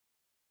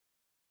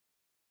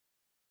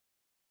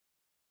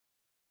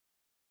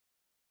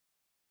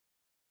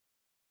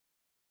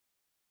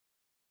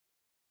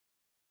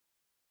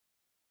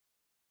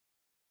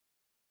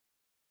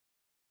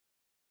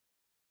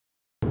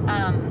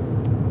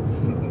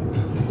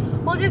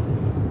Well, just,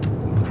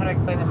 how do I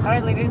explain this? How do I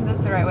lead into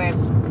this the right way?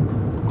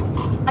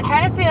 I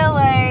kind of feel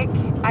like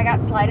I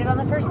got slighted on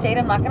the first date,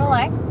 I'm not going to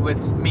lie.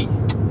 With me?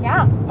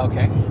 Yeah.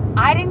 Okay.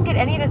 I didn't get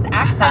any of this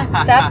accent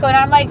stuff going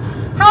on. I'm like,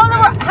 how in the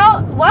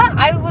world, what?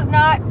 I was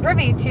not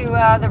privy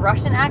to the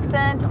Russian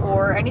accent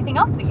or anything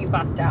else that you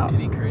bust out.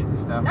 Any crazy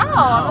stuff? No,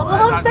 I'm a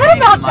little upset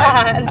about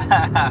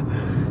that.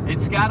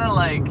 It's gotta,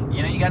 like,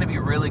 you know, you gotta be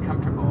really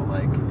comfortable,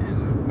 like,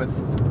 and with,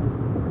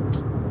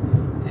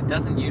 it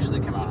doesn't usually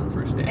come out on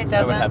first dates. It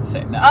doesn't? I would have to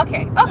say, no.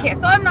 Okay, No.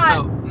 so I'm not.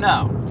 So,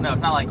 no,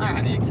 it's not like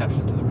you're the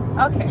exception to the rule.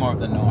 Okay. It's more of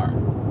the norm.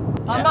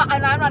 I'm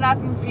not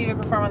asking for you to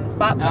perform on the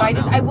spot, but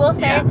No, I will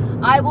say, Yeah.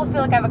 I will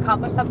feel like I've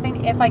accomplished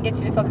something if I get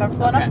you to feel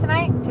comfortable enough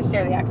tonight to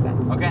share the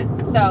accents. Okay.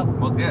 So.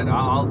 Well, good.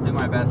 I'll do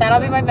my best.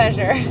 That'll be my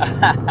measure.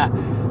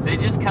 They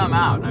just come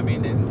out, I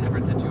mean, in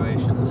different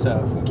situations,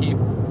 so if we keep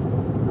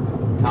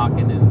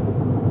talking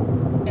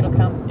and... It'll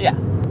come. Yeah.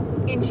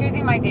 In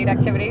choosing my date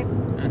activities,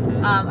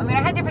 I mean,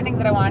 I had different things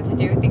that I wanted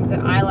to do, things that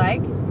I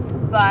like,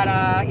 but,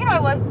 you know, I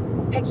was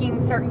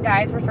picking certain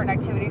guys for certain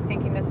activities,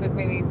 thinking this would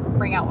maybe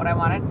bring out what I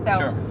wanted. So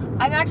Sure.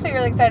 I'm actually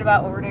really excited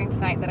about what we're doing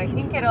tonight, that I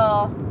think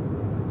it'll,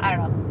 I don't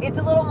know, it's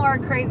a little more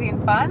crazy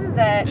and fun,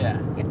 that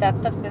if that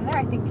stuff's in there,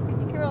 I think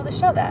you're able to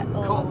show that a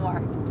little more.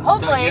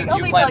 Hopefully, you feel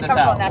like plan this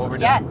comfortable out, and what we're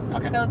natural. doing. Yes.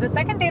 Okay. So the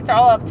second dates are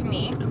all up to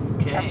me.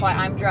 Okay. That's why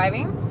I'm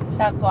driving.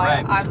 That's why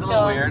Right, which I'm is a still...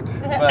 little weird,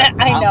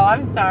 but I know,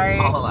 I'm sorry.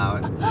 I'll allow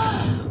it.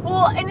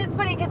 Well, and it's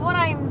funny because when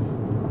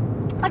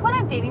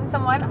I'm dating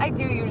someone, I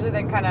do usually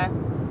then kind of,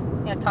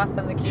 you know, toss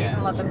them the keys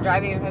and let them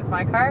drive, even if it's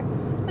my car.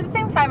 But at the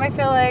same time, I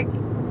feel like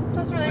I'm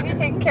supposed to really be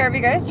taking care of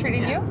you guys,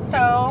 treating you.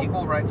 So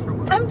equal rights for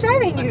women. I'm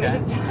driving you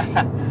this time.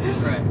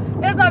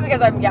 Right. It's not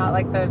because I'm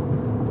like the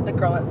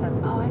girl that says,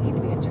 "Oh, I need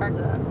to be in charge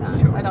of that." No,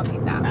 Sure. I don't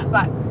need that. No.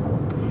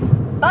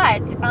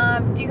 But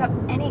do you have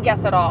any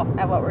guess at all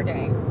at what we're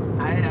doing?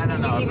 I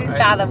don't know. Can you even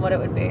fathom what it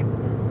would be?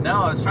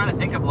 No, I was trying to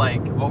think of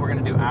like what we're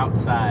gonna do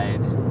outside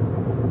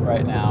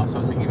right now. So I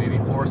was thinking maybe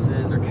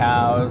horses or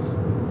cows,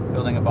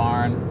 building a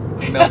barn,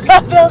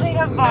 building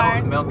a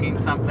barn, milking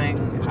something.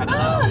 I don't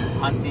know,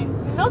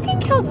 hunting. Milking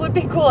cows would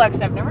be cool.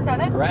 Actually, I've never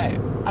done it. Right.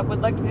 I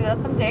would like to do that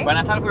someday. But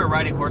I thought if we were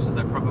riding horses,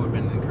 I probably would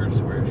have been encouraged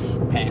to wear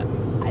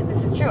pants.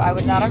 This is true. I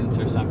would not have. Jeans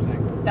or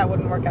something. That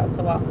wouldn't work out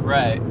so well.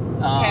 Right.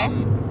 Okay.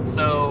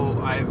 So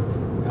I've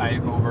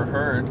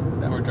overheard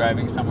that we're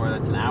driving somewhere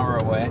that's an hour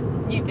away.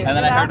 You did. And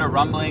then I heard a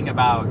rumbling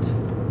about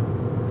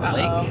a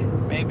lake,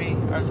 maybe,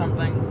 or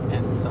something,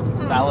 and some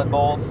salad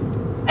bowls.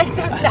 And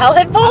some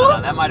salad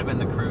bowls? That might have been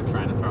the crew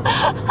trying to throw me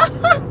off.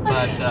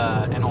 But,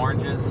 and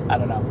oranges, I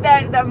don't know.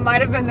 That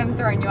might have been them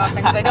throwing you off,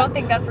 because I don't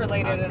think that's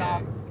related at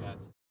all. Gotcha.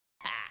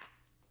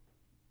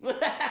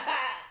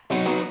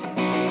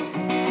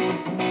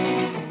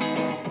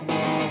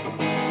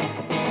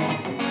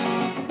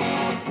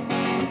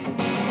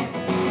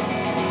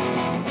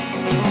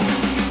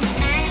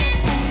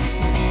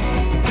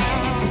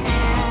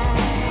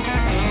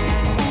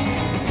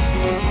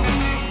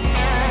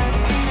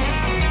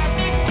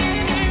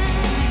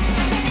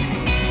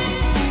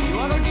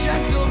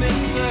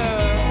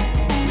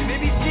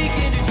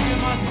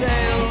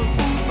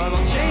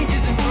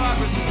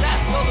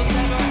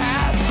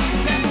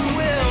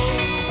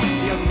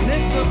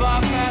 Of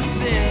our past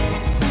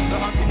sins, the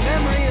haunting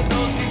memory of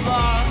those we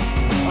lost.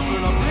 I'll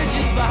burn all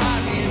bridges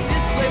behind me and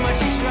display my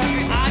cheeks for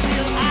every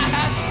ideal I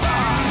have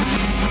sought.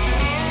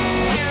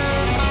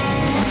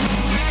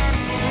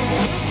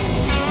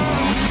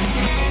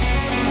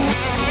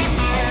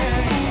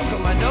 I'll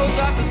cut my nose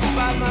off to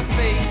spite my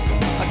face.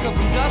 I come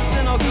from dust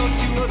and I'll go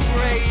to a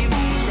grave.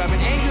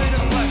 Describing anger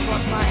to flesh,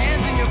 wash my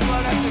hands in your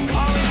blood after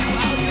calling you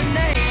out your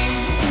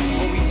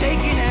name. What we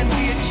taken and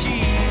we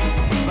achieve.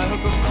 My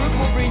hook of crook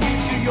will bring you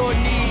to your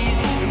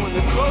knees. And when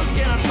the crows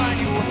cannot find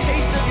you, we'll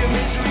taste of your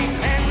misery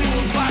and we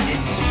will find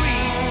it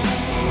sweet.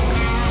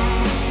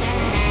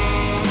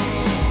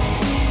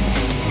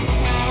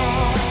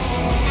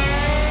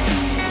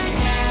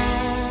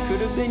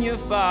 Could have been your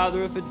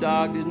father if a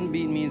dog didn't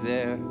beat me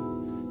there.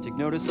 Take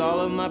notice, all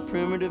of my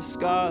primitive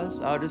scars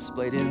are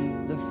displayed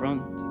in the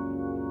front.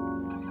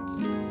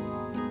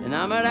 And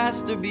I might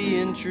ask to be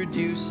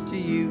introduced to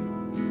you,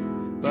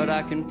 but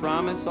I can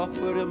promise I'll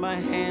put up my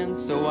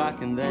hands so I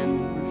can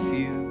then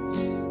refuse.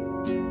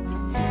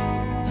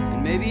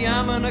 And maybe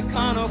I'm an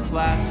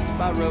iconoclast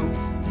by rote,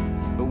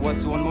 but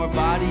what's one more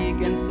body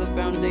against the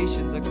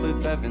foundations of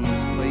Cliff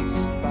Evans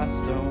placed by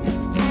stone?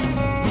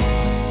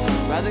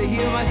 Rather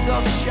hear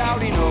myself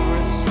shouting over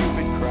a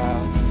stupid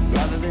crowd,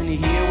 rather than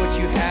hear what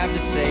you have to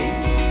say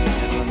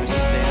and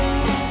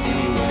understand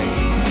anyway.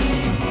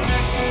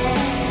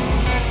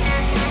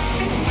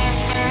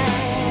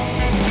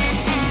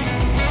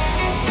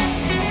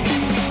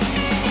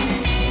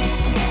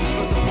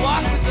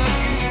 Walk with a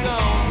few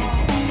stones,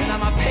 and I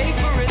might pay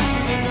for it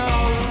through the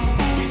nose.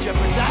 You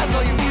jeopardize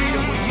all your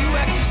freedom when you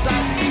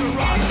exercise in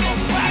Geronimo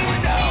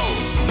Clarido.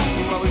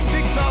 While we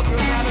fix all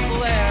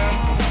grammatical error,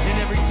 in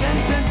every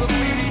 10-cent book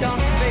we read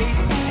on faith.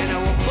 And I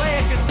will play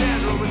a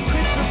Cassandra with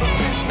Christopher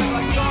Richmond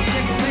like songs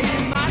they can make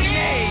in my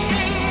name.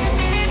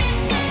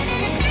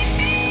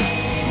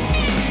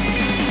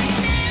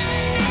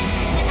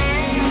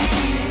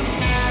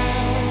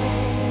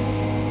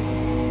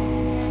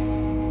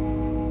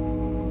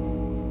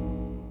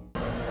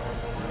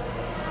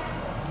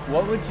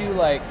 would you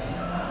like?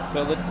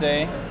 So let's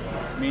say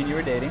me and you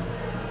were dating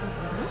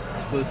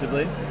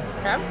exclusively.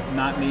 Okay.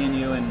 Not me and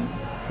you and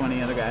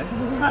 20 other guys.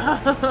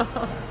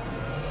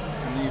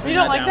 You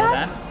don't like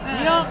that?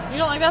 You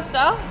don't like that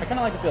stuff? I kind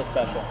of like to feel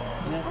special.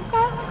 Yeah.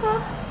 Okay.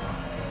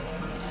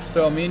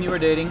 So me and you were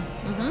dating.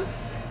 Mm-hmm.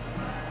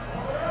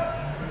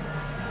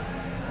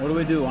 What do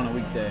we do on a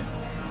weekday?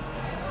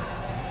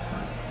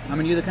 I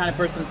mean, you're the kind of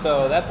person,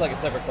 so that's like a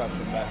separate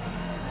question, but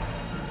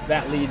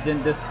that leads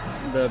in this,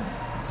 the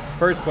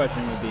first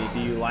question would be, do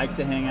you like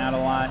to hang out a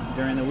lot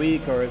during the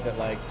week, or is it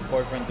like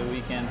boyfriend's a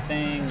weekend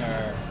thing,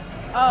 or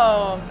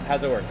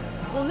how's it work?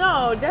 Well,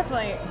 no,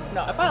 definitely.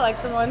 No, if I like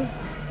someone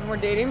and we're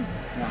dating,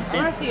 I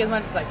want to see as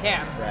much as I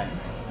can. Right.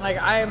 Like,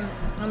 I'm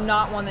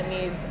not one that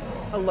needs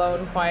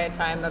alone, quiet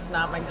time. That's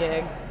not my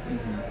gig.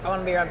 Mm-hmm. I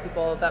want to be around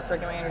people. That's where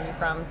I get my energy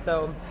from.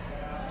 So,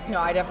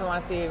 I definitely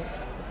want to see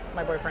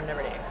my boyfriend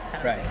every day.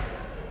 Right.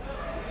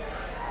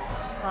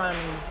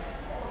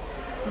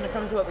 When it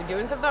comes to what we do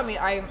and stuff, though, I mean,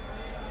 I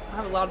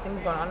have a lot of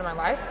things going on in my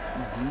life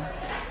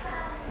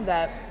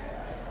that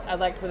I'd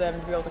like for them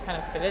to be able to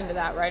kind of fit into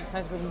that, right? It's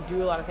nice if we can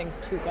do a lot of things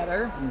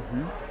together.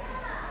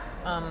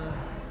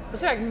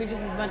 But yeah, it can be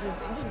just as much as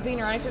just being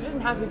around each other. It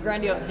doesn't have to be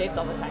grandiose dates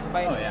all the time,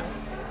 by any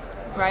means.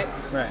 Right?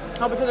 Right.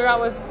 Help each other out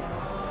with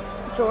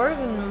chores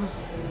and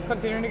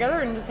cook dinner together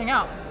and just hang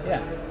out.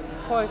 Yeah.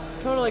 It's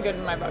totally good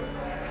in my book.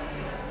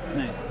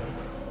 Nice.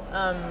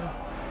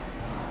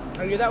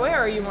 Are you that way, or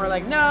are you more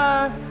like,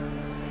 nah,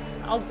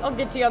 I'll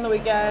get to you on the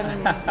weekend,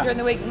 and during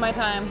the week is my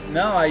time?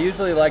 No, I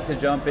usually like to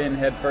jump in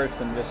head first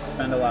and just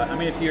spend a lot. I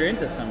mean, if you're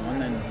into someone,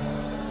 then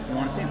you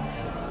want to see them.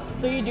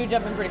 So you do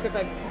jump in pretty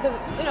quickly, because,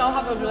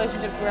 have those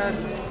relationships where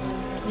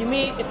you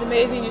meet, it's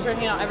amazing, you start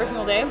hanging out every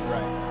single day.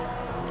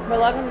 Right. But a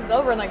lot of times it's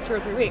over in like 2 or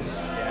 3 weeks.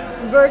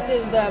 Yeah.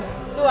 Versus the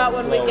go out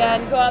one Slower.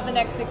 weekend, go out the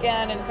next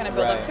weekend, and kind of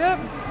build up to it.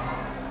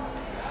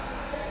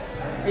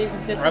 Are you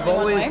consistent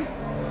one way?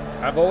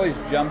 I've always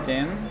jumped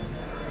in,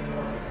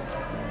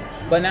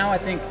 but now I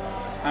think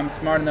I'm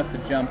smart enough to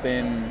jump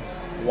in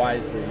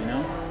wisely,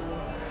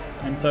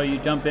 And so you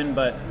jump in,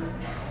 but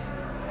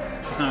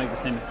just not make the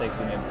same mistakes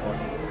you made before.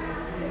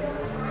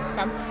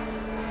 Okay.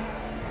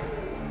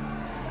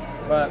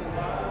 But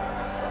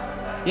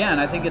yeah, and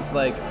I think it's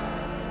like,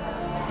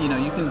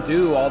 you can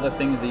do all the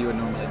things that you would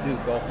normally do.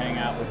 Go hang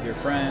out with your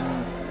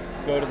friends,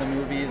 go to the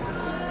movies,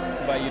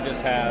 but you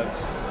just have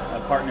a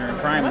partner in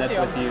crime that's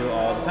with you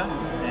all the time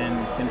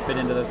and can fit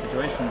into those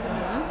situations,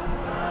 and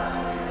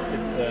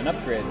it's an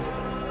upgrade.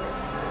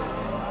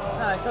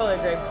 I totally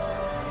agree.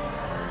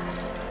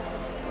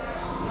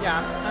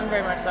 Yeah, I'm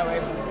very much that way.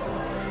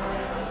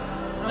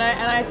 And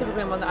I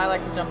typically am one that I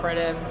like to jump right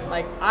in.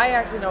 Like, I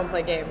actually don't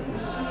play games.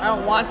 I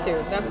don't want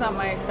to. That's not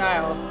my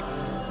style.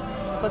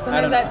 But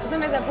sometimes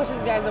that pushes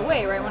guys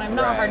away, right? When I'm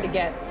not hard to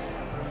get.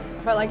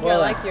 If I like you, I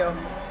like you.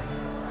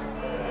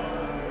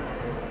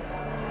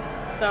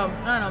 So,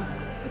 I don't know.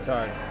 It's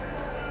hard.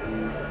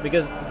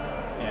 Because,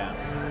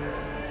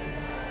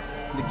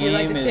 the game do you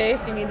like the chase?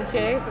 Do you need the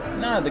chase?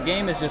 No, the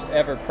game is just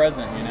ever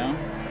present,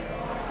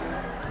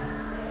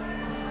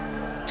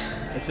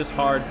 It's just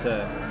hard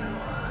to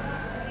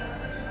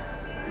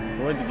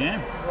avoid the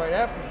game. Avoid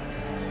it.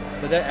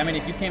 But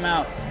if you came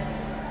out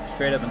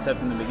straight up and said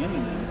from the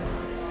beginning, then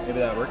maybe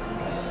that would work.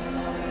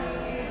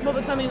 Well,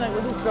 but something like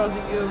with these girls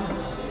that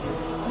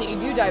you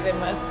do dive in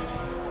with,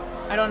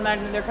 I don't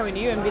imagine that they're coming to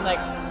you and being like,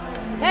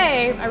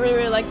 hey, I really,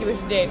 really like you, we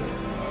should date.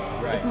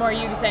 Right. It's more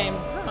you saying,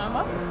 I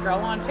want this girl,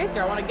 I want to chase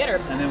her, I want to get her.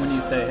 And then when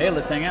you say, hey,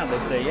 let's hang out, they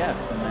say yes,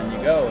 and then you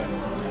go, and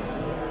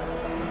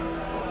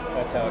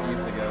that's how it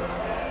usually goes.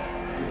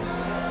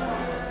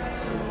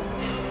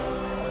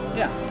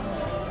 Yeah.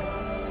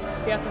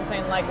 Yes, I'm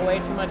saying like way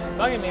too much is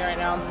bugging me right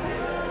now.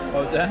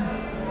 What was that?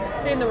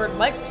 I'm saying the word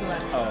like too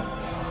much. Oh.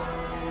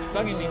 It's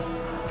bugging me.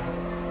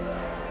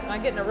 I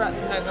get in a rut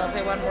sometimes when I'll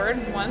say one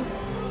word once,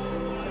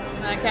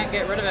 and I can't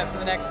get rid of it for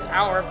the next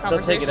hour of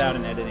conversation. They'll take it out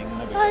in editing.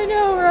 I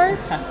know, right?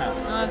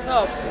 Let's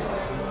hope.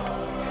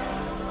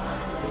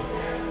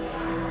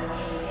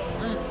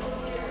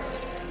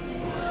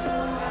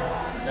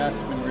 That's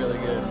been really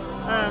good.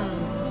 I'm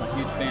a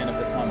huge fan of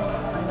this hummus.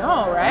 I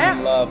know, right? I'm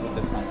in love with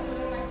this hummus.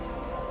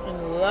 In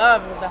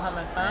love with the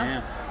hummus, huh?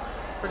 Yeah.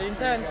 Pretty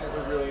intense. You guys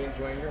are really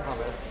enjoying your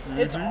hummus.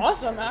 It's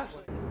awesome,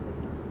 actually.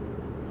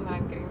 And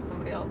I'm getting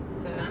somebody else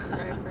to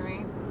drive for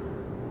me.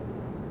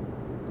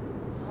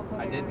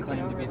 I did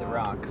claim to be the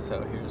Rock,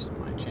 so here's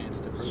my chance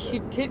to prove it.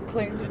 You did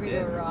claim to be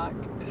the Rock.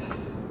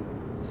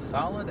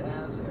 Solid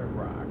as a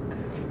rock.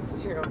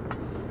 It's true.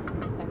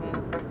 And then,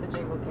 of course, the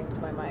jingle came to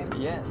my mind.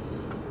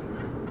 Yes.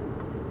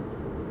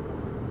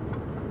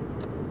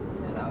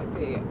 Yeah, that would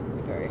be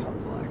very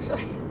helpful,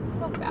 actually. I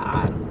feel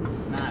bad.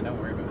 Nah, don't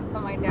worry about it.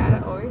 But my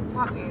dad always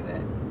taught me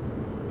that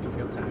you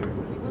feel tired.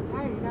 if you feel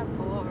tired, you gotta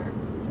pull over.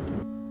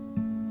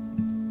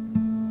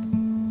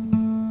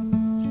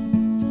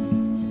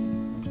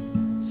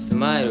ス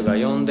マイルが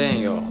呼んで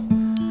んよ。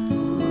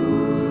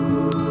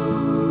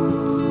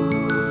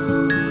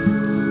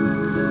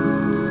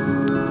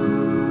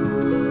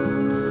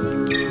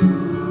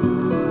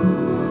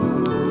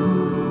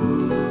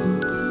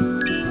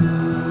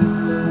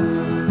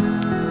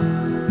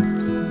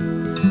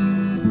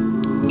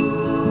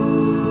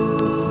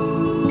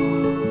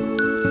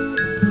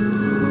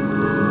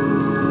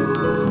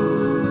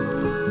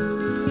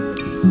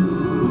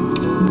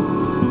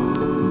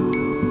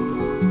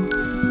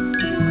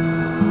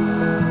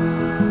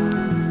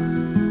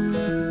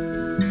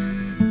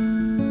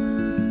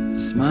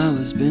smile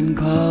has been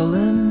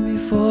calling me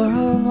for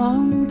a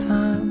long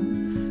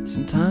time.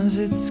 Sometimes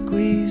it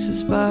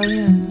squeezes by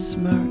and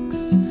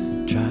smirks.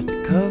 Tried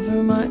to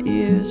cover my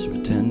ears,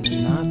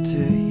 pretending not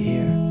to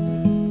hear.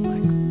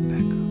 Like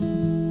Becca.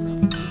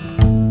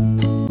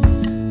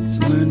 Let's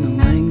learn the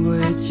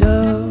language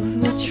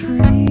of the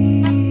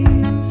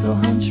trees. I'll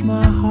hunch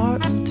my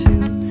heart into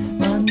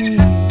my knees.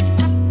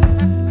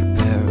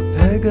 Prepare a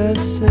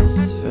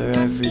Pegasus for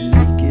every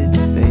naked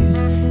face,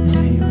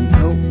 inhaling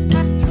hope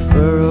through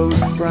furrowed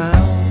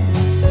frowns.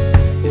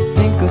 You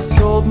think I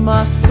sold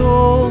my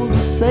soul to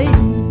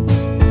Satan?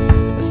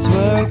 I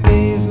swear I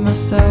gave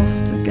myself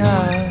to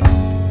God.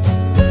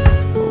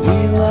 What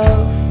we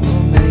love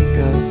will make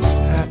us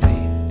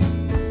happy.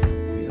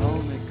 We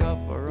all make up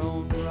our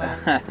own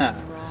right.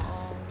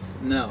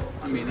 No,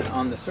 I mean,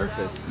 on the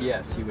surface,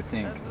 yes, you would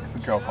think if a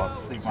girl falls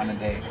asleep on a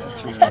date,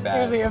 that's really That's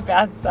bad. usually a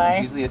bad sign.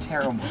 It's usually a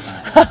terrible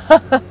sign.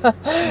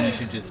 And you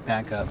should just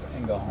pack up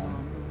and go home.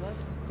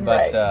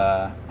 But,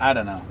 Right. I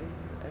don't know.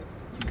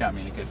 You got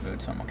me in a good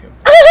mood, so I'm okay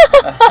with it.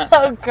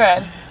 Oh,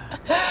 good.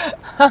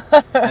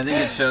 I think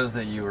it shows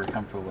that you were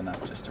comfortable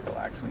enough just to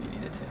relax when you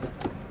needed to.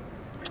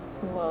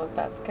 Well,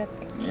 that's good.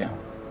 Thank you.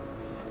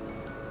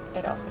 Yeah.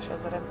 It also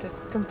shows that I'm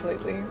just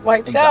completely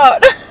wiped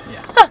Exhausted. out.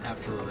 Yeah,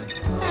 absolutely.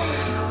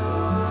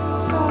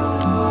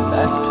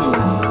 That's too.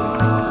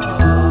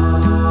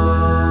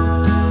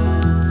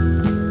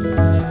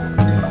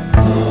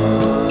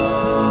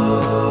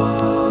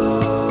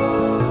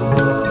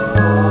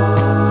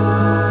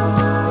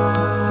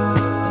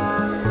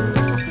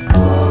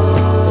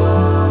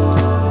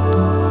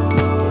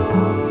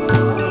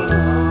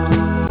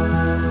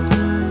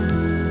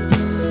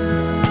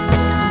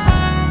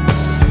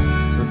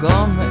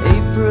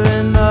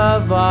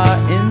 Of our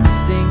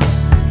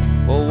instincts,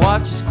 while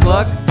watchers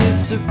cluck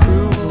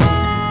disapproval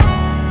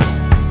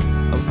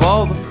of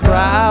all the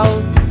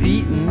proud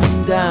beaten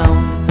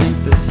down.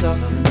 Think the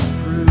suffering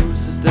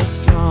proves that they're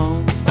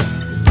strong.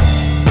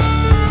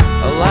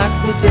 I like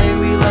the day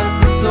we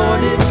left the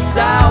sordid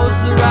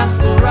sows, the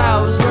rascal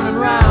rows running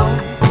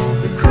round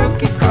the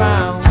crooked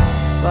crown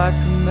like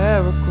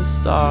miracle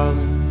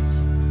starlings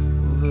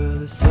over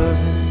the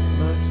servant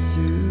left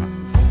supine.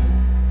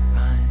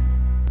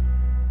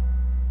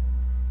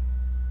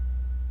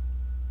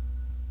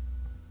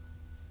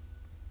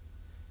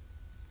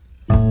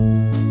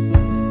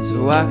 So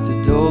whack the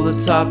dole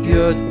atop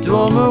your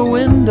dormer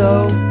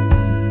window,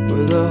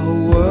 where the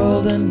whole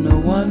world and no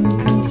one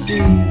can see.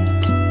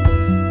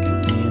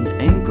 Get me an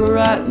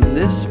anchorite in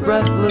this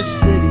breathless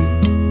city,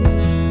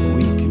 where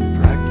we can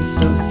practice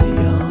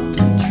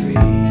sociometry.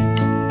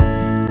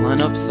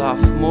 Line up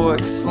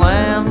sophomoric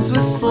slams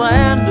with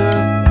slander,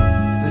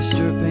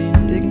 vesture pain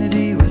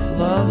dignity with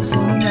love's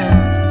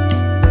lament.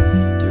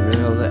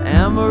 Derail the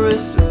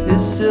amorist with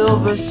his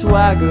silver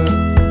swagger,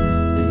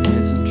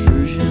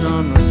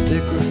 on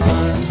rustic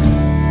refinement.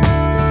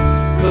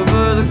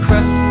 Cover the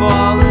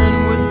crestfallen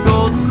with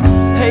golden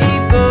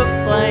paper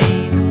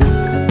planes,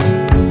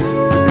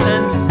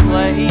 pretend to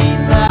play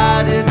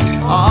that it's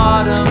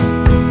autumn,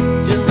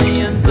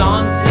 gently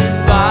undaunted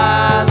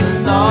by the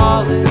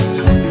knowledge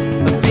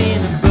of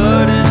being a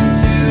burden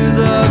to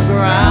the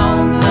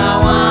ground. Now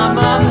I'm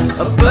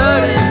a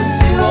burden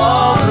to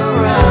all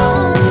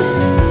around.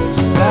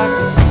 Back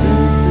in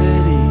Sin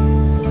City,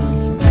 it's time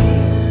for me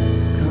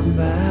to come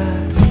back.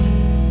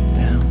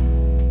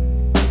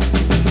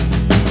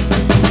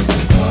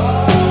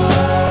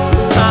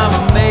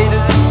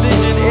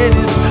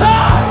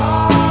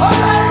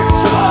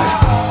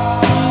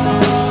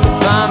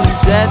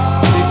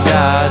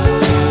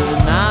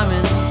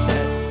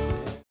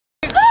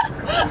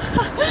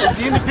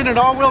 The independent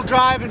all-wheel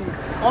drive and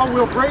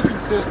all-wheel braking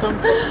system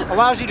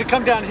allows you to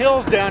come down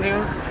hills down here.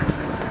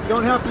 You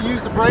don't have to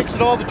use the brakes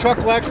at all. The truck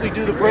will actually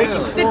do the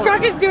braking for you. The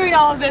truck is doing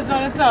all of this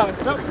on its own.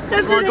 Nope.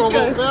 That's So I go a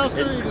little ridiculous.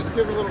 faster, you just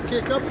give a little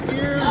kick up the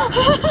gears.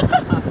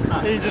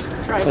 And you just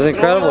try. That's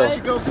incredible. Let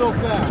you go so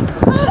fast.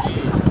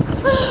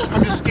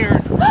 I'm just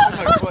scared. I'm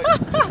like, what?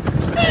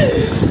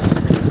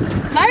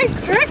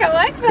 Nice trick, I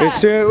like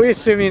that. We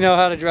assume you know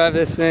how to drive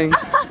this thing.